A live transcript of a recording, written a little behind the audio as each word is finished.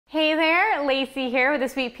Lacey here with the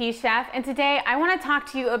Sweet Pea Chef, and today I want to talk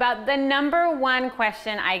to you about the #1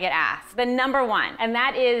 question I get asked. The #1, and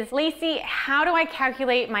that is, Lacey, how do I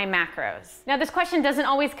calculate my macros? Now, this question doesn't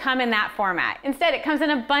always come in that format. Instead, it comes in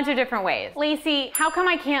a bunch of different ways. Lacey, how come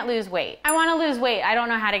I can't lose weight? I want to lose weight, I don't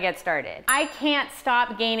know how to get started. I can't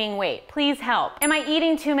stop gaining weight, please help. Am I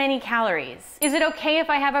eating too many calories? Is it okay if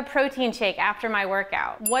I have a protein shake after my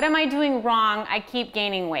workout? What am I doing wrong? I keep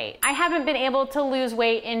gaining weight. I haven't been able to lose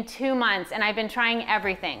weight in 2 months and I've been trying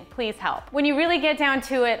everything. Please help. When you really get down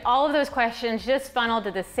to it, all of those questions just funnel to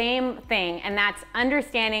the same thing, and that's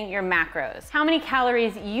understanding your macros. How many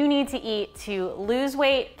calories you need to eat to lose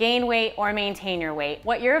weight, gain weight, or maintain your weight.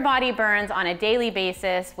 What your body burns on a daily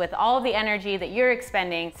basis with all of the energy that you're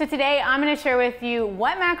expending. So today I'm gonna share with you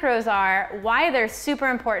what macros are, why they're super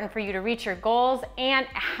important for you to reach your goals, and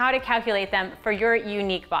how to calculate them for your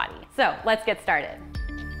unique body. So let's get started.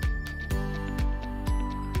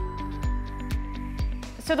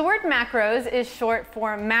 So the word macros is short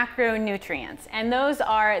for macronutrients, and those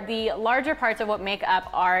are the larger parts of what make up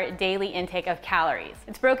our daily intake of calories.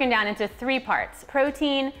 It's broken down into 3 parts: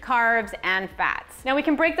 protein, carbs, and fats. Now we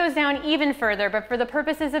can break those down even further, but for the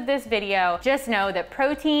purposes of this video, just know that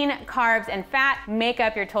protein, carbs, and fat make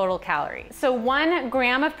up your total calories. So 1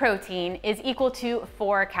 gram of protein is equal to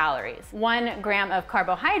 4 calories. 1 gram of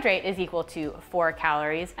carbohydrate is equal to 4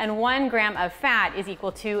 calories, and 1 gram of fat is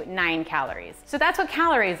equal to 9 calories. So that's what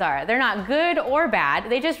calories are. They're not good or bad,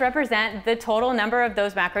 they just represent the total number of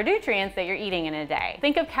those macronutrients that you're eating in a day.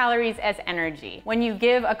 Think of calories as energy. When you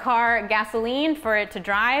give a car gasoline for it to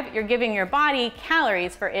drive, you're giving your body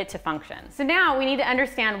calories for it to function. So now we need to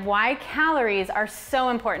understand why calories are so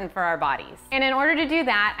important for our bodies. And in order to do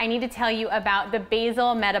that, I need to tell you about the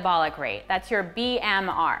basal metabolic rate. That's your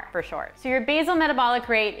BMR for short. So your basal metabolic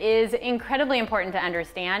rate is incredibly important to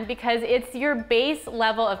understand because it's your base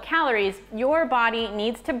level of calories your body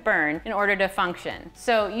needs to burn in order to function.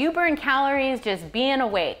 So you burn calories just being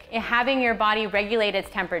awake, having your body regulate its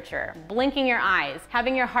temperature, blinking your eyes,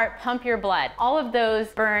 having your heart pump your blood. All of those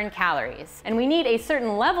burn calories. And we need a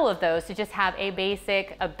certain level of those to just have a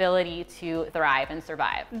basic ability to thrive and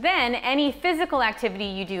survive. Then any physical activity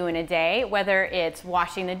you do in a day, whether it's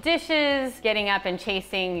washing the dishes, getting up and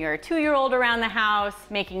chasing your 2-year-old around the house,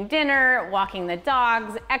 making dinner, walking the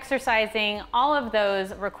dogs, exercising, all of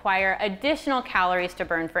those require additional calories to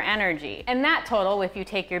burn for energy. And that total, if you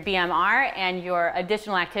take your BMR and your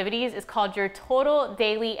additional activities, is called your total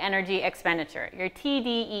daily energy expenditure, your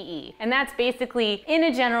TDEE. And that's basically, in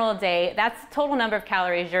a general day, that's the total number of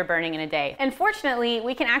calories you're burning in a day. And fortunately,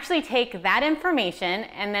 we can actually take that information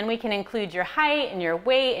and then we can include your height and your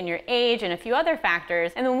weight and your age and a few other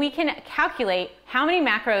factors, and then we can calculate how many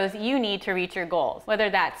macros you need to reach your goals, whether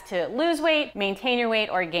that's to lose weight, maintain your weight,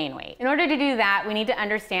 or gain weight. In order to do that, we need to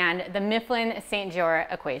understand the Mifflin-St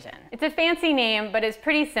equation. It's a fancy name, but it's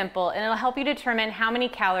pretty simple, and it'll help you determine how many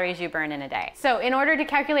calories you burn in a day. So in order to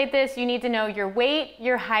calculate this, you need to know your weight,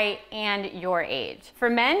 your height, and your age. For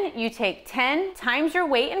men, you take 10 times your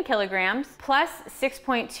weight in kilograms, plus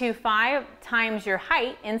 6.25 times your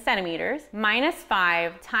height in centimeters, minus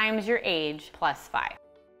 5 times your age, plus 5.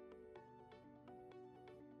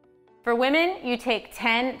 For women, you take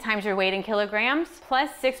 10 times your weight in kilograms plus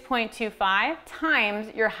 6.25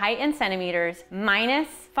 times your height in centimeters minus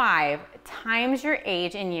 5 times your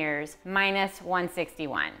age in years minus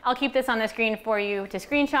 161. I'll keep this on the screen for you to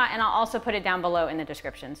screenshot, and I'll also put it down below in the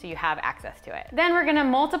description so you have access to it. Then we're gonna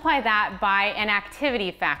multiply that by an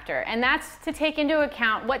activity factor, and that's to take into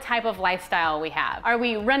account what type of lifestyle we have. Are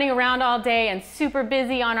we running around all day and super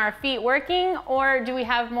busy on our feet working, or do we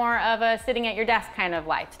have more of a sitting at your desk kind of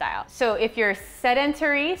lifestyle? So if you're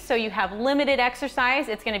sedentary, so you have limited exercise,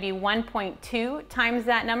 it's gonna be 1.2 times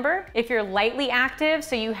that number. If you're lightly active,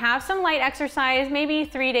 so you have some light exercise, maybe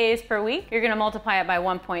 3 days per week, you're gonna multiply it by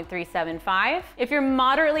 1.375. If you're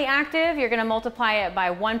moderately active, you're gonna multiply it by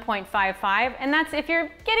 1.55, and that's if you're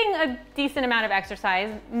getting a decent amount of exercise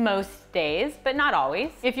most days, but not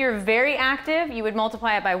always. If you're very active, you would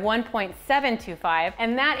multiply it by 1.725,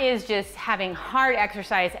 and that is just having hard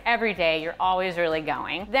exercise every day. You're always really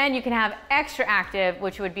going. Then you can have extra active,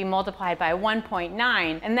 which would be multiplied by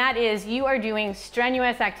 1.9, and that is you are doing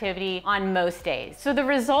strenuous activity on most days. So the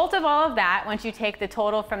result of all of that, once you take the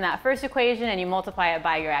total from that first equation and you multiply it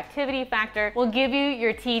by your activity factor, will give you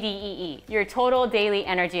your TDEE, your total daily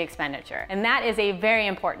energy expenditure. And that is a very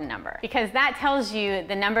important number because that tells you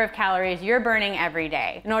the number of calories you're burning every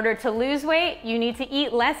day. In order to lose weight, you need to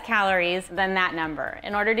eat less calories than that number.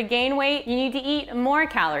 In order to gain weight, you need to eat more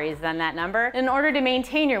calories than that number. In order to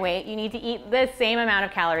maintain your weight, weight, you need to eat the same amount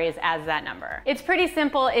of calories as that number. It's pretty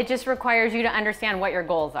simple. It just requires you to understand what your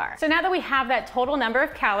goals are. So now that we have that total number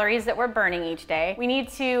of calories that we're burning each day, we need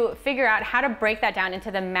to figure out how to break that down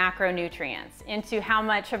into the macronutrients, into how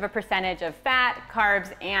much of a percentage of fat,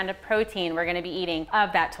 carbs, and protein we're going to be eating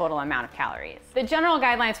of that total amount of calories. The general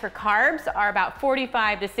guidelines for carbs are about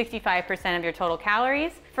 45 to 65% of your total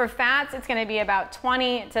calories. For fats, it's going to be about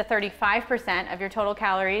 20 to 35% of your total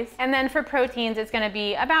calories. And then for proteins, it's going to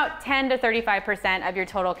be about 10 to 35% of your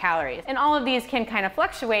total calories. And all of these can kind of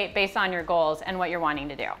fluctuate based on your goals and what you're wanting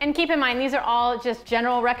to do. And keep in mind, these are all just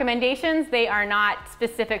general recommendations. They are not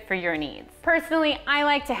specific for your needs. Personally, I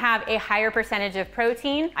like to have a higher percentage of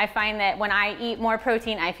protein. I find that when I eat more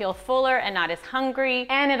protein, I feel fuller and not as hungry,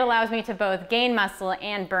 and it allows me to both gain muscle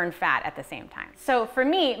and burn fat at the same time. So for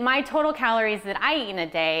me, my total calories that I eat in a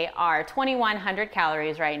day are 2,100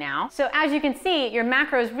 calories right now. So as you can see, your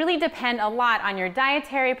macros really depend a lot on your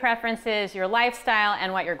dietary preferences, your lifestyle,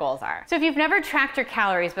 and what your goals are. So if you've never tracked your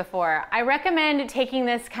calories before, I recommend taking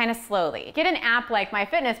this kind of slowly. Get an app like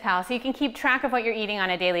MyFitnessPal so you can keep track of what you're eating on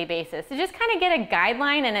a daily basis. So just kind of get a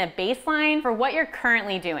guideline and a baseline for what you're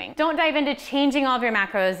currently doing. Don't dive into changing all of your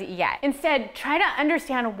macros yet. Instead, try to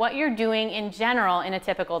understand what you're doing in general in a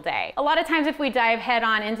typical day. A lot of times if we dive head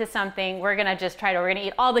on into something, we're gonna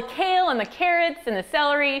eat all the kale and the carrots and the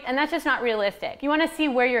celery, and that's just not realistic. You wanna see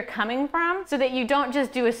where you're coming from so that you don't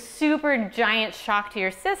just do a super giant shock to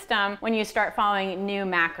your system when you start following new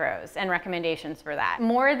macros and recommendations for that.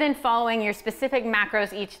 More than following your specific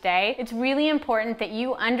macros each day, it's really important that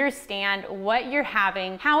you understand what you're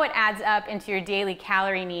having, how it adds up into your daily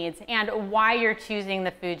calorie needs, and why you're choosing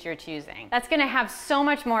the foods you're choosing. That's gonna have so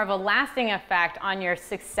much more of a lasting effect on your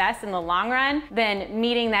success in the long run than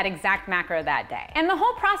meeting that exact macro that day. And the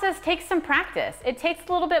whole process takes some practice. It takes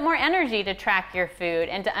a little bit more energy to track your food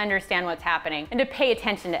and to understand what's happening and to pay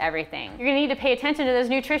attention to everything. You're gonna need to pay attention to those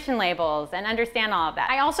nutrition labels and understand all of that.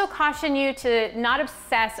 I also caution you to not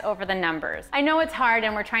obsess over the numbers. I know it's hard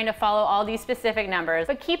and we're trying to follow all these specific numbers,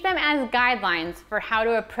 but keep them as guidelines for how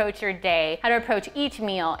to approach your day, how to approach each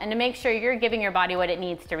meal, and to make sure you're giving your body what it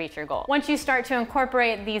needs to reach your goal. Once you start to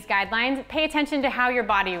incorporate these guidelines, pay attention to how your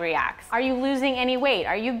body reacts. Are you losing any weight?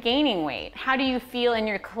 Are you gaining weight? How do you feel in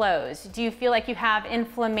your clothes? Do you feel like you have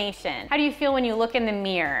inflammation? How do you feel when you look in the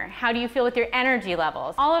mirror? How do you feel with your energy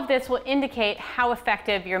levels? All of this will indicate how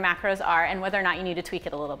effective your macros are and whether or not you need to tweak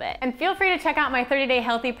it a little bit. And feel free to check out my 30-day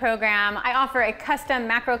healthy program. I offer a custom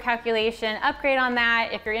macro calculation upgrade on that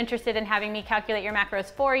if you're interested in having me calculate your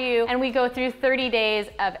macros for you. And we go through 30 days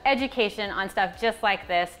of education on stuff just like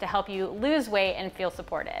this to help you lose weight and feel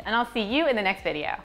supported. And I'll see you in the next video.